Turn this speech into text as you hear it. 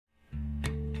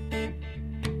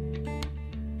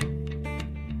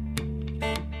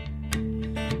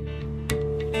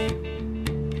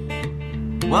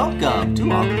Welcome to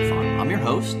Onco Farm. I'm your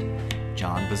host,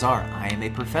 John Bazar. I am a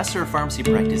professor of pharmacy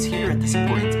practice here at the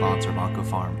supporting sponsor of Onco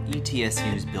Farm,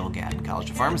 ETSU's Bill Gatton College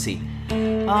of Pharmacy.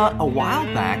 A while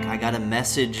back, I got a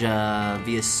message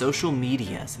via social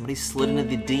media. Somebody slid into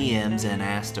the DMs and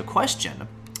asked a question.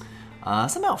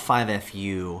 It's about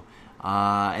 5FU.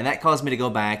 And that caused me to go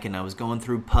back, and I was going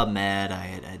through PubMed.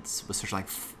 I was searching like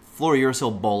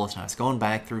fluorouracil bolus, and I was going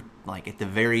back through like at the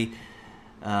very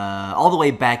all the way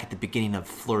back at the beginning of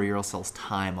fluorouracil's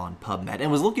time on PubMed,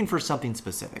 and was looking for something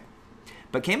specific,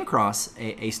 but came across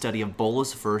a study of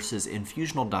bolus versus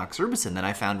infusional doxorubicin that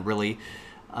I found really,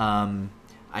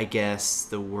 I guess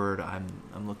the word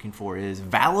I'm looking for is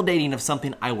validating of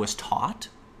something I was taught,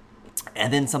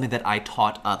 and then something that I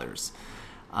taught others,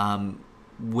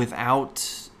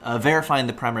 without verifying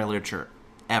the primary literature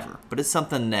ever. But it's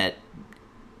something that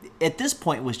at this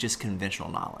point was just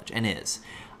conventional knowledge, and is.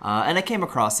 And I came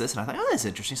across this, and I thought, oh, that's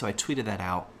interesting, so I tweeted that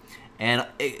out. And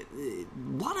a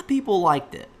lot of people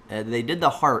liked it. They did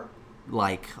the heart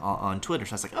like on Twitter,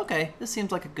 so I was like, okay, this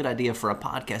seems like a good idea for a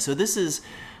podcast. So this is,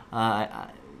 I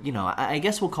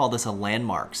guess we'll call this a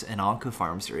Landmarks and Onco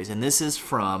Farm series. And this is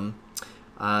from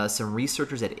some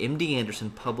researchers at MD Anderson,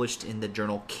 published in the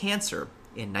journal Cancer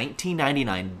in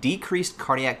 1999, decreased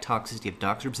cardiac toxicity of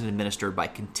doxorubicin administered by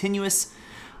continuous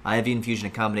IV infusion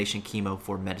and combination chemo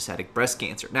for metastatic breast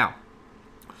cancer. Now,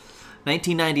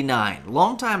 1999,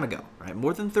 long time ago, right?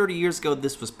 More than 30 years ago,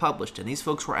 this was published, and these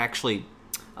folks were actually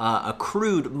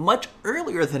accrued much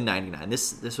earlier than 99.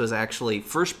 This was actually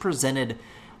first presented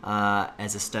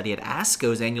as a study at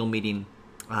ASCO's annual meeting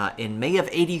in May of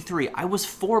 '83. I was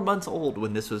 4 months old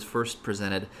when this was first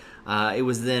presented. It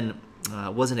was then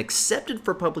wasn't accepted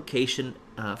for publication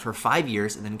for 5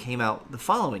 years, and then came out the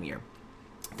following year.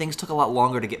 Things took a lot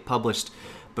longer to get published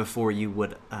before you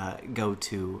would go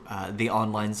to the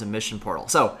online submission portal.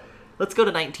 So let's go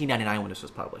to 1999 when this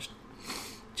was published.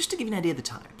 Just to give you an idea of the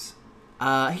times.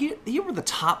 Here were the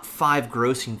top 5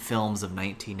 grossing films of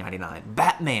 1999.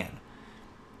 Batman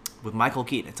with Michael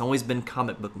Keaton. It's always been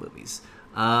comic book movies.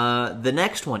 The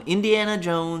next one, Indiana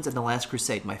Jones and the Last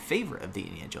Crusade, my favorite of the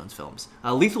Indiana Jones films.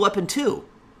 Lethal Weapon 2.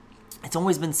 It's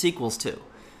always been sequels too.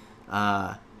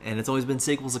 And it's always been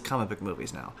sequels of comic book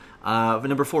movies now.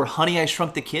 Number 4, Honey, I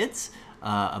Shrunk the Kids,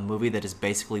 a movie that is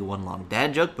basically one long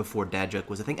dad joke before dad joke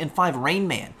was a thing. And 5, Rain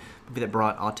Man, a movie that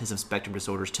brought autism spectrum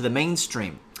disorders to the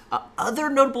mainstream. Other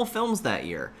notable films that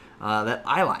year that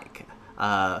I like,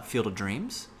 Field of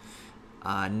Dreams,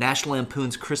 National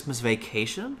Lampoon's Christmas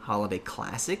Vacation, holiday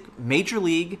classic, Major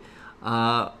League,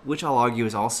 which I'll argue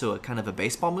is also a kind of a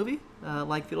baseball movie,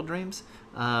 like Field of Dreams.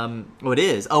 It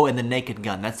is. Oh, and The Naked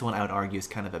Gun. That's the one I would argue is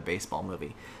kind of a baseball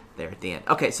movie there at the end.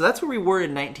 Okay, so that's where we were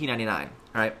in 1999.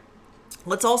 All right.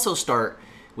 Let's also start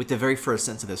with the very first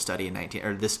sentence of this study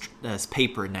this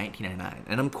paper in 1999.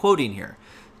 And I'm quoting here.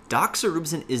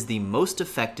 Doxorubicin is the most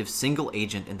effective single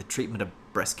agent in the treatment of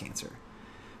breast cancer.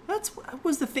 That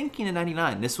was the thinking in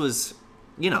 99. This was,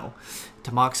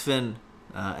 tamoxifen,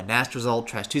 anastrozole,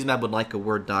 trastuzumab would like a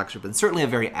word, doxorubicin. Certainly a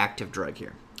very active drug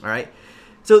here. All right.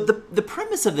 So the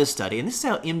premise of this study, and this is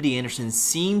how MD Anderson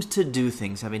seems to do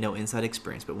things, having no inside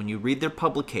experience, but when you read their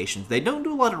publications, they don't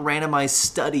do a lot of randomized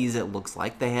studies, it looks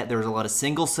like. There was a lot of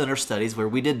single-center studies where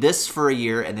we did this for a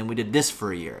year, and then we did this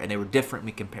for a year, and they were different,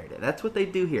 we compared it. That's what they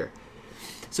do here.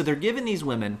 So they're giving these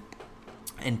women,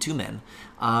 and 2 men,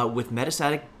 with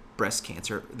metastatic breast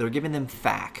cancer, they're giving them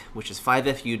FAK, which is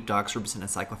 5-FU, doxorubicin, and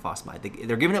cyclophosphamide.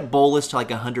 They're giving it bolus to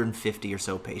like 150 or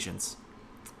so patients.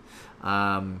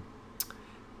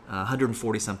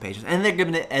 140 some patients, and they're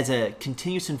giving it as a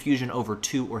continuous infusion over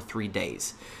 2 or 3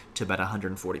 days to about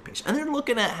 140 patients. And they're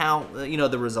looking at how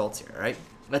the results here, right?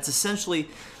 That's essentially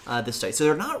the study. So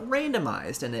they're not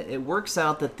randomized, and it works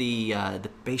out that the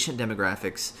patient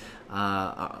demographics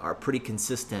are pretty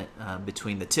consistent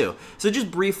between the two. So just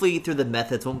briefly through the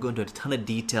methods, won't go into a ton of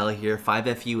detail here.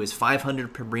 5-FU is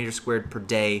 500 per meter squared per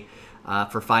day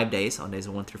for 5 days, on days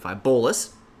 1 through 5.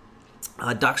 Bolus.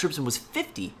 Doxorubicin was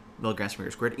 50 milligrams per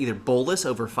meter squared, either bolus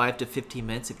over 5 to 15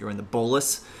 minutes if you're in the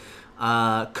bolus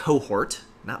cohort,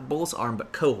 not bolus arm,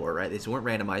 but cohort, right? These weren't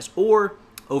randomized, or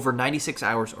over 96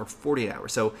 hours or 48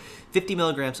 hours. So 50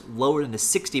 milligrams lower than the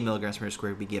 60 milligrams per meter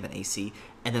squared would be given AC.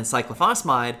 And then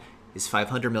cyclophosphamide is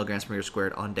 500 milligrams per meter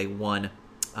squared on day 1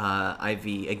 IV,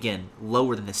 again,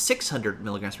 lower than the 600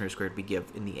 milligrams per meter squared we give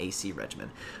in the AC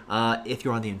regimen. If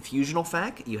you're on the infusional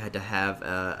FAK, you had to have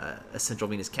a central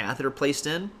venous catheter placed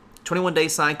in, 21-day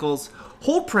cycles,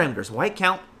 hold parameters, white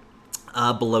count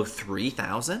below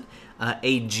 3,000,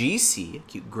 AGC,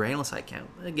 acute granulocyte count,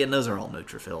 again, those are all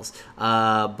neutrophils,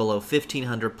 below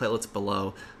 1,500, platelets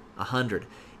below 100.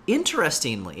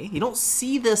 Interestingly, you don't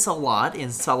see this a lot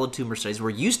in solid tumor studies. We're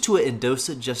used to it in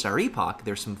DOSA just our epoch.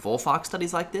 There's some FOLFOX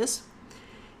studies like this.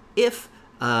 If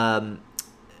the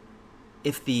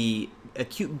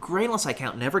acute granulocyte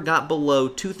count never got below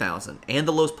 2,000 and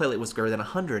the lowest platelet was greater than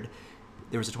 100,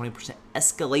 there was a 20%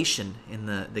 escalation in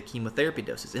the chemotherapy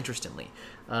doses, interestingly.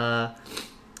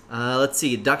 Let's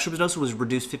see, doxorubicin was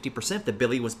reduced 50% if the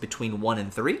bili was between 1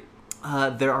 and 3.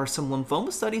 There are some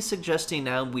lymphoma studies suggesting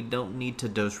now we don't need to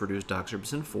dose reduce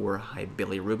doxorubicin for high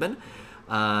bilirubin.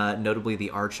 Notably, the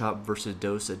RCHOP versus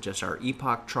DOSA just our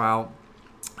epoch trial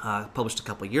published a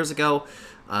couple years ago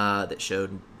that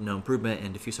showed no improvement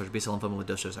in diffuse large B-cell lymphoma with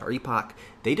dose our epoch.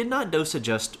 They did not dose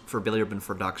adjust for bilirubin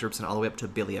for doxorubicin all the way up to a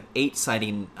bili of 8,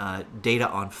 citing data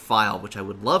on file, which I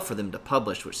would love for them to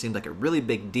publish, which seems like a really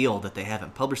big deal that they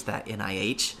haven't published that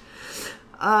NIH.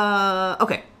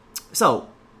 Okay, so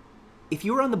if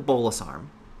you were on the bolus arm,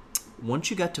 once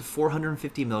you got to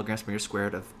 450 milligrams per meter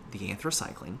squared of the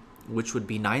anthracycline, which would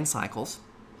be 9 cycles,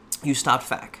 you stopped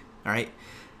FAC, all right?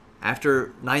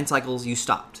 After 9 cycles, you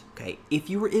stopped, okay? If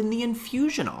you were in the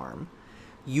infusion arm,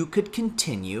 you could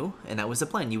continue, and that was the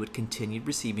plan, you would continue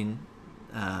receiving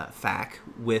FAC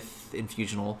with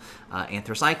infusional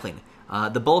anthracycline.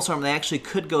 The bolus arm, they actually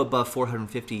could go above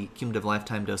 450 cumulative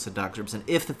lifetime dose of doxorubicin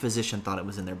if the physician thought it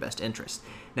was in their best interest.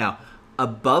 Now,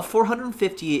 above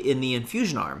 450 in the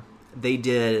infusion arm, they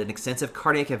did an extensive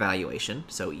cardiac evaluation,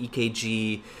 so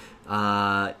EKG,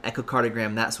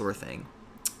 echocardiogram, that sort of thing.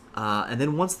 And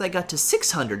then once they got to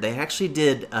 600, they actually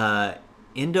did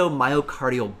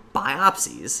endomyocardial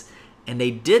biopsies, and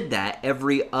they did that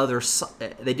every other.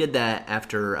 They did that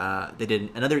after they did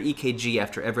another EKG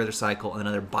after every other cycle and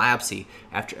another biopsy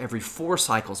after every 4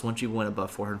 cycles. Once you went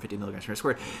above 450 milligrams per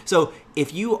squared. So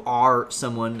if you are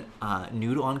someone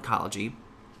new to oncology,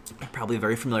 you're probably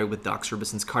very familiar with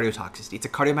doxorubicin's cardiotoxicity. It's a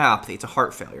cardiomyopathy. It's a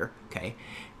heart failure. Okay,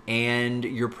 and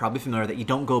you're probably familiar that you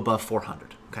don't go above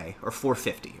 400. Okay, or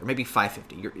 450, or maybe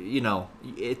 550.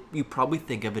 You probably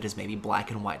think of it as maybe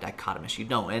black and white dichotomous. You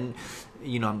don't, and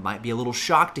might be a little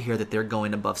shocked to hear that they're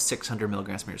going above 600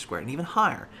 milligrams per meter squared and even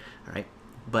higher. All right,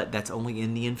 but that's only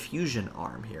in the infusion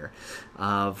arm here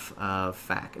of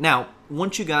FAC. Now,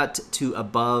 once you got to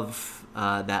above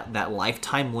that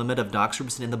lifetime limit of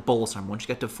doxorubicin in the bolus arm, once you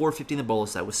got to 450 in the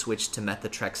bolus, that was switched to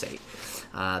methotrexate,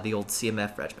 the old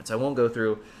CMF regimen. So I won't go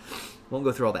through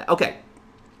all that. Okay.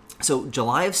 So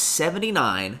July of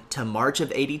 79 to March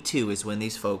of 82 is when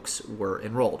these folks were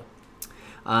enrolled.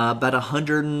 About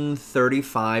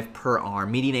 135 per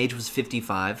arm. Median age was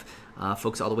 55.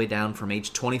 Folks all the way down from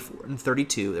age 24 and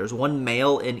 32. There's one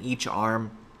male in each arm.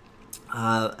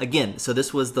 Again, so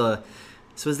this was the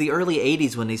early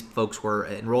 80s when these folks were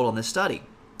enrolled on this study.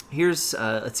 Here's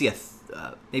let's see,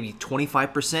 maybe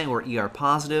 25% were ER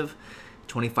positive.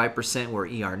 25% were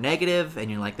ER negative, and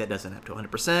you're like, that doesn't have to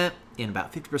 100%. And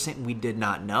about 50% we did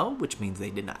not know, which means they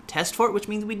did not test for it, which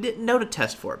means we didn't know to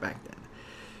test for it back then.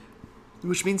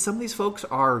 Which means some of these folks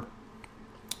are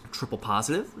triple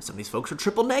positive, some of these folks are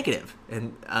triple negative,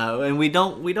 and we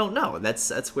don't know.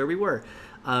 That's where we were.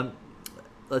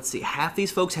 Let's see, half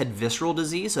these folks had visceral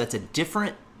disease, so that's a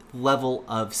different level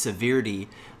of severity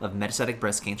of metastatic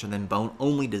breast cancer than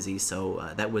bone-only disease.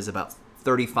 So that was about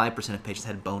 35% of patients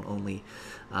had bone-only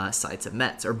sites of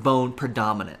METs, or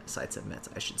bone-predominant sites of METs,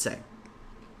 I should say.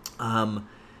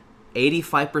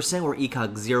 85% were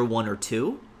ECOG 0, 1, or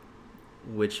 2,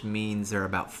 which means there are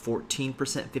about 14%,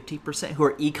 15% who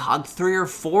are ECOG 3 or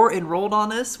 4 enrolled on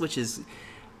this, which is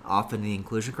often the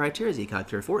inclusion criteria is ECOG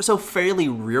 3 or 4. So fairly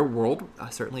real world.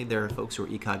 Certainly there are folks who are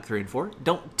ECOG 3 and 4.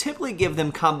 Don't typically give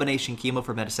them combination chemo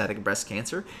for metastatic breast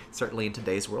cancer. Certainly in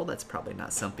today's world, that's probably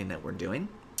not something that we're doing.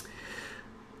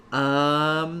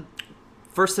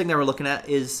 First thing that we're looking at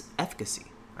is efficacy,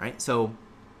 right? So,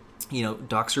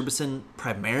 doxorubicin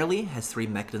primarily has 3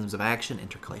 mechanisms of action: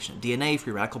 intercalation of DNA,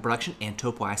 free radical production, and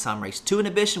topoisomerase 2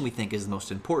 inhibition we think is the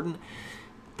most important.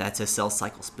 That's a cell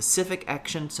cycle specific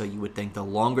action, so you would think the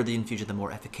longer the infusion, the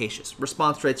more efficacious.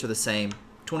 Response rates are the same,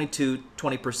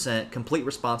 20% complete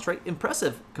response rate,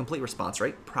 impressive complete response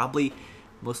rate, probably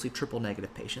mostly triple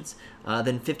negative patients.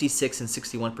 Then 56 and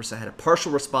 61% had a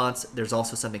partial response. There's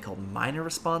also something called minor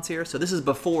response here. So this is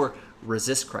before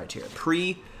RECIST criteria.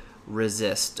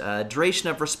 Pre-RECIST. Duration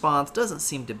of response doesn't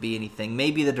seem to be anything.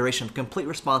 Maybe the duration of complete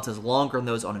response is longer in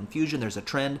those on infusion. There's a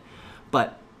trend.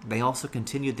 But they also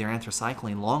continued their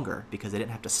anthracycline longer because they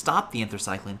didn't have to stop the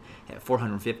anthracycline at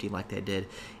 450 like they did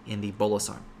in the bolus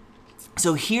arm.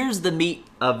 So here's the meat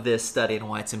of this study and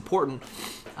why it's important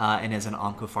and is an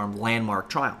Oncopharm landmark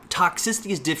trial.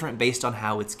 Toxicity is different based on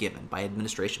how it's given, by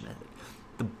administration method.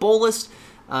 The bolus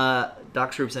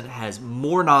doxorubicin has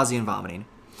more nausea and vomiting.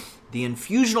 the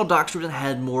infusional doxorubicin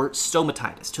had more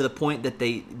stomatitis, to the point that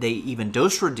they even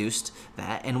dose reduced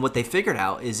that. And what they figured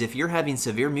out is if you're having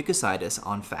severe mucositis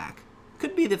on FAC,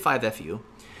 could be the 5-FU,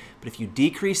 but if you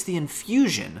decrease the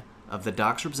infusion of the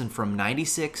doxorubicin from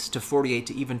 96 to 48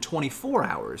 to even 24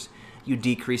 hours, you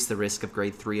decrease the risk of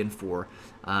grade 3 and 4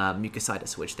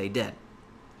 mucositis, which they did.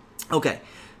 Okay,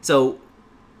 so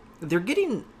they're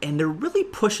really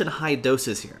pushing high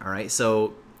doses here, all right?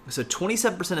 So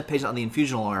 27% of patients on the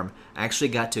infusional arm actually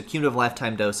got to a cumulative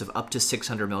lifetime dose of up to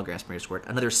 600 milligrams per meter squared.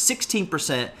 Another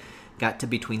 16% got to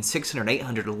between 600 and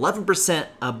 800, 11%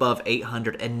 above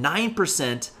 800, and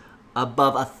 9%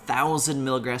 above 1,000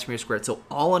 milligrams per meter squared. So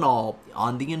all in all,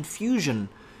 on the infusion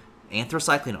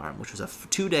anthracycline arm, which was a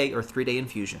 2-day or 3-day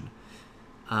infusion,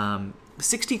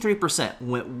 63%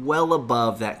 went well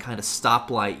above that kind of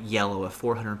stoplight yellow of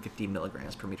 450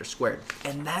 milligrams per meter squared.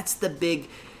 And that's the big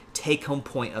take-home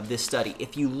point of this study.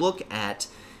 If you look at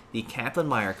the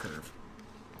Kaplan-Meier curve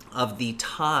of the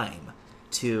time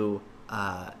to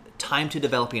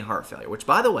developing heart failure, which,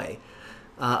 by the way,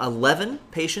 11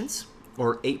 patients,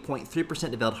 or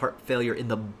 8.3%, developed heart failure in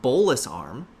the bolus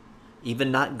arm,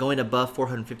 even not going above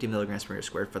 450 milligrams per meter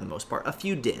squared for the most part. A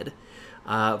few did,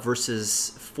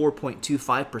 versus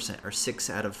 4.25%, or 6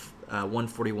 out of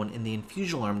 141 in the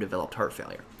infusional arm developed heart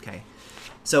failure. Okay,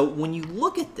 so when you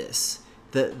look at this,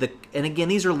 and again,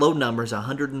 these are low numbers,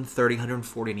 130,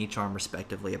 140 in each arm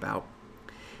respectively about.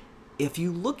 If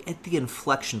you look at the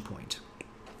inflection point,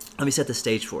 let me set the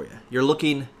stage for you. You're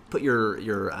looking, put your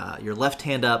left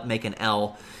hand up, make an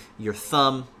L. Your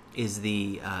thumb is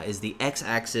the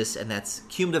x-axis, and that's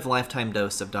cumulative lifetime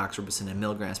dose of doxorubicin in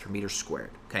milligrams per meter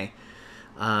squared. Okay,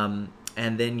 and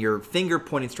then your finger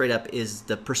pointing straight up is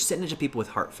the percentage of people with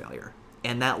heart failure.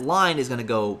 And that line is going to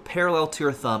go parallel to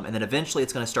your thumb, and then eventually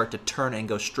it's going to start to turn and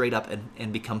go straight up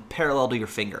and become parallel to your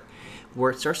finger.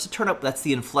 Where it starts to turn up, that's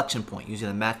the inflection point, using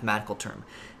a mathematical term.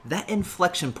 That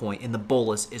inflection point in the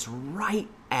bolus is right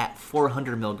at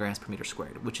 400 milligrams per meter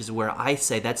squared, which is where I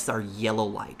say that's our yellow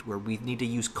light, where we need to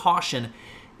use caution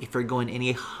if we're going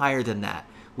any higher than that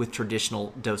with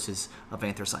traditional doses of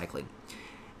anthracycline.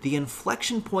 The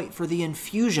inflection point for the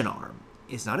infusion arm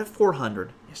is not at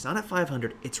 400, it's not at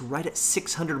 500, it's right at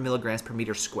 600 milligrams per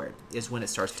meter squared is when it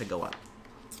starts to go up.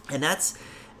 And that's,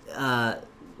 I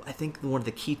think, one of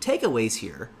the key takeaways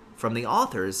here from the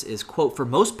authors is, quote, for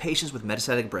most patients with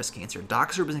metastatic breast cancer,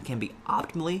 doxorubicin can be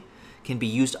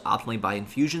used optimally by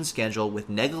infusion schedule with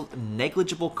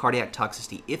negligible cardiac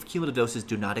toxicity if cumulative doses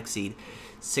do not exceed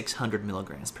 600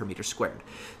 milligrams per meter squared.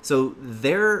 So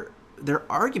their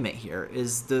argument here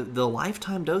is the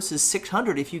lifetime dose is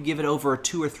 600 if you give it over a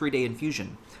 2 or 3 day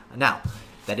infusion. Now,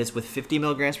 that is with 50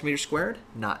 milligrams per meter squared,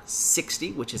 not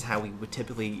 60, which is how we would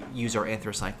typically use our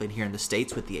anthracycline here in the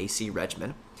States with the AC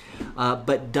regimen,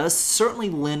 but does certainly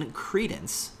lend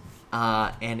credence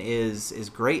and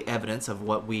is great evidence of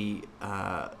what we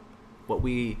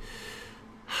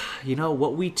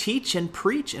teach and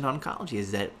preach in oncology,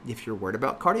 is that if you're worried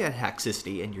about cardiac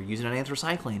toxicity and you're using an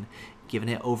anthracycline, giving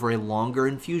it over a longer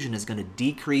infusion is going to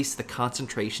decrease the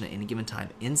concentration at any given time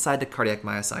inside the cardiac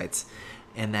myocytes,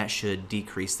 and that should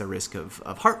decrease the risk of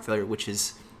heart failure, which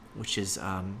is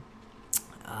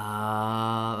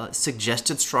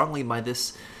suggested strongly by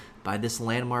this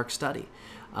landmark study.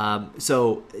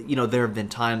 So there have been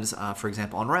times, for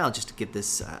example, on RILE, just to give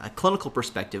this a clinical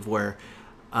perspective, where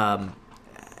the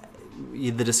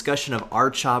discussion of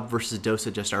R-CHOP versus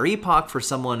dose-adjusted R-EPOCH for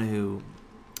someone who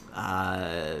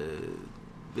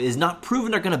is not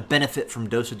proven they're going to benefit from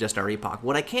dose-adjusted R-EPOCH.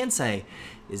 What I can say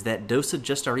is that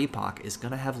dose-adjusted R-EPOCH is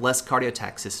going to have less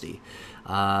cardiotoxicity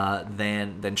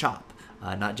than CHOP.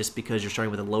 Not just because you're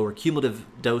starting with a lower cumulative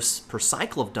dose per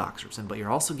cycle of doxorubicin, but you're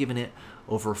also giving it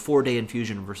over a 4-day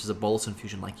infusion versus a bolus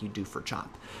infusion like you do for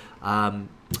CHOP.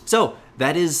 So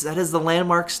that is the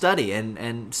landmark study,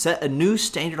 and set a new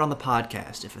standard on the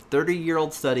podcast. If a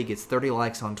 30-year-old study gets 30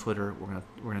 likes on Twitter, we're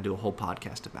gonna do a whole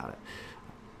podcast about it.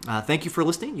 Thank you for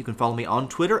listening. You can follow me on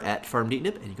Twitter at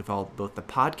PharmDeepNip, and you can follow both the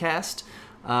podcast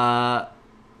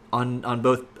on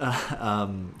both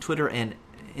Twitter and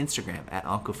Instagram at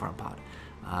OncoPharmPod.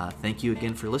 Thank you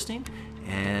again for listening,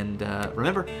 and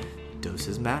remember,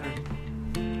 doses matter.